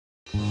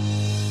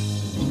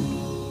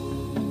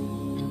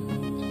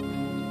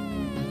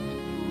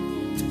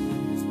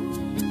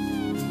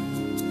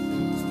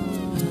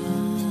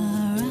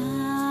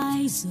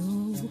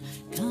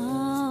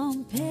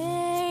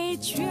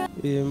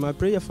My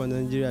prayer for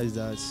Nigeria is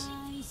that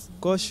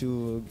God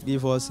should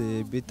give us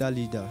a better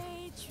leader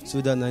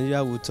so that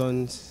Nigeria will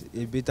turn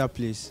a better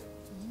place.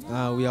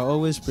 We are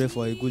always pray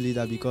for a good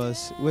leader,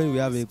 because when we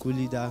have a good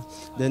leader,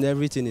 then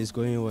everything is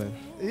going well.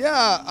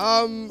 Yeah,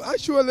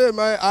 actually,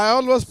 I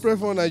always pray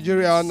for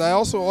Nigeria, and I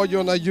also urge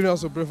your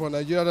Nigerians to pray for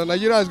Nigeria. That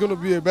Nigeria is going to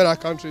be a better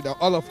country that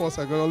all of us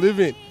are going to live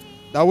in.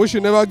 That we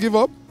should never give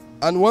up.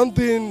 And one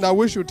thing that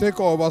we should take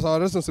up as our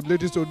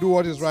responsibility is to do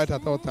what is right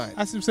at all times.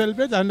 As we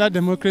celebrate under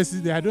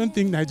democracy, I don't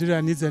think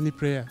Nigeria needs any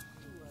prayer.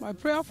 My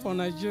prayer for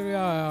Nigeria,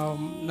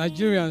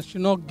 Nigerians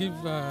should not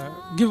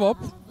give up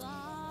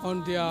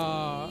on their,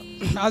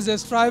 as they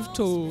strive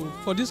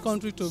for this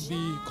country to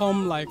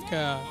become like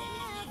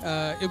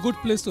a good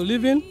place to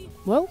live in.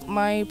 Well,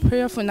 my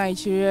prayer for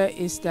Nigeria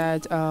is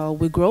that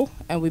we grow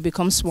and we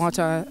become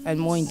smarter and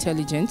more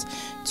intelligent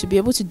to be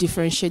able to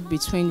differentiate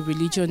between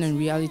religion and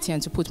reality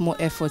and to put more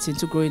effort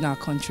into growing our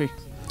country.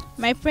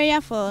 My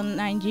prayer for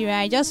Nigeria,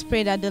 I just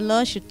pray that the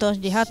Lord should touch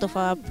the heart of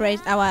our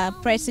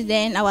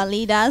president, our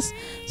leaders,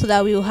 so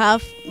that we will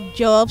have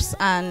jobs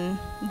and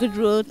good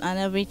road and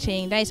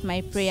everything. That is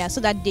my prayer,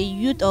 so that the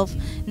youth of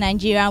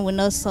Nigeria will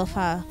not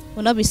suffer,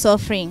 will not be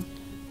suffering.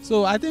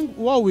 So I think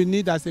what we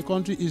need as a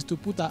country is to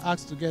put our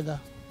acts together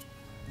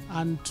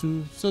and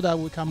so that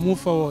we can move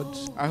forward.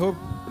 I hope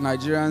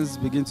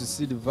Nigerians begin to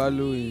see the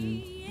value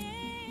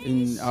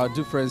in our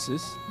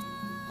differences.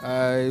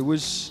 I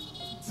wish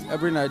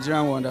every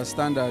Nigerian will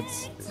understand that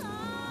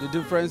the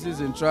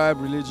differences in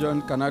tribe,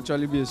 religion can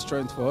actually be a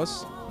strength for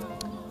us.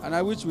 And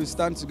I wish we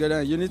stand together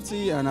in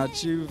unity and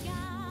achieve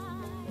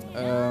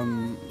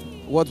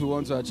what we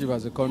want to achieve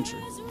as a country.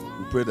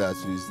 We pray that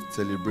as we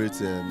celebrate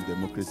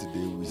Democracy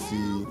Day, we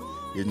see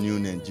a new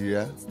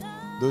Nigeria.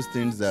 Those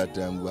things that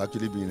we've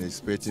actually been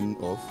expecting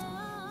of,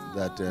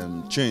 that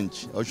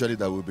change, actually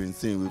that we've been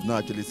seeing, we've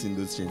not actually seen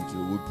those changes.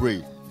 We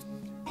pray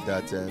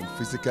that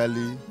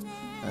physically,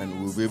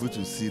 and we'll be able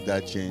to see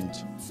that change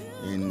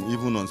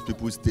even on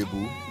people's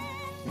table,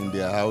 in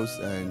their house,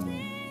 and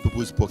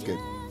people's pocket.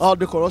 All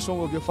the corruption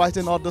will be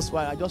fighting all this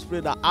while. I just pray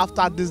that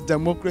after this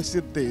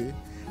Democracy Day,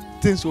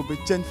 things will be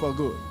changed for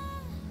good.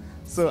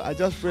 So I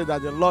just pray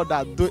that the Lord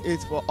that do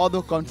it for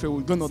other countries will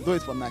going to do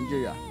it for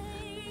Nigeria.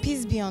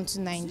 Peace be unto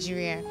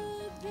Nigeria,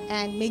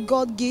 and may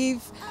God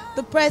give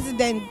the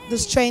president the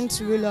strength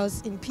to rule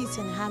us in peace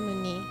and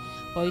harmony.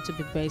 For it to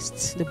be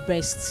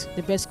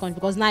the best country,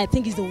 because now I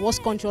think it's the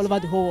worst country all over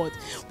the whole world.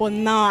 But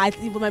now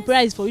my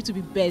prayer is for it to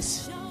be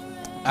best.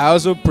 I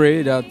also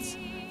pray that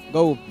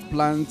God will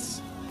plant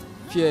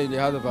fear in the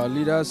heart of our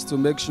leaders to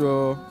make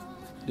sure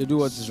they do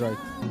what is right.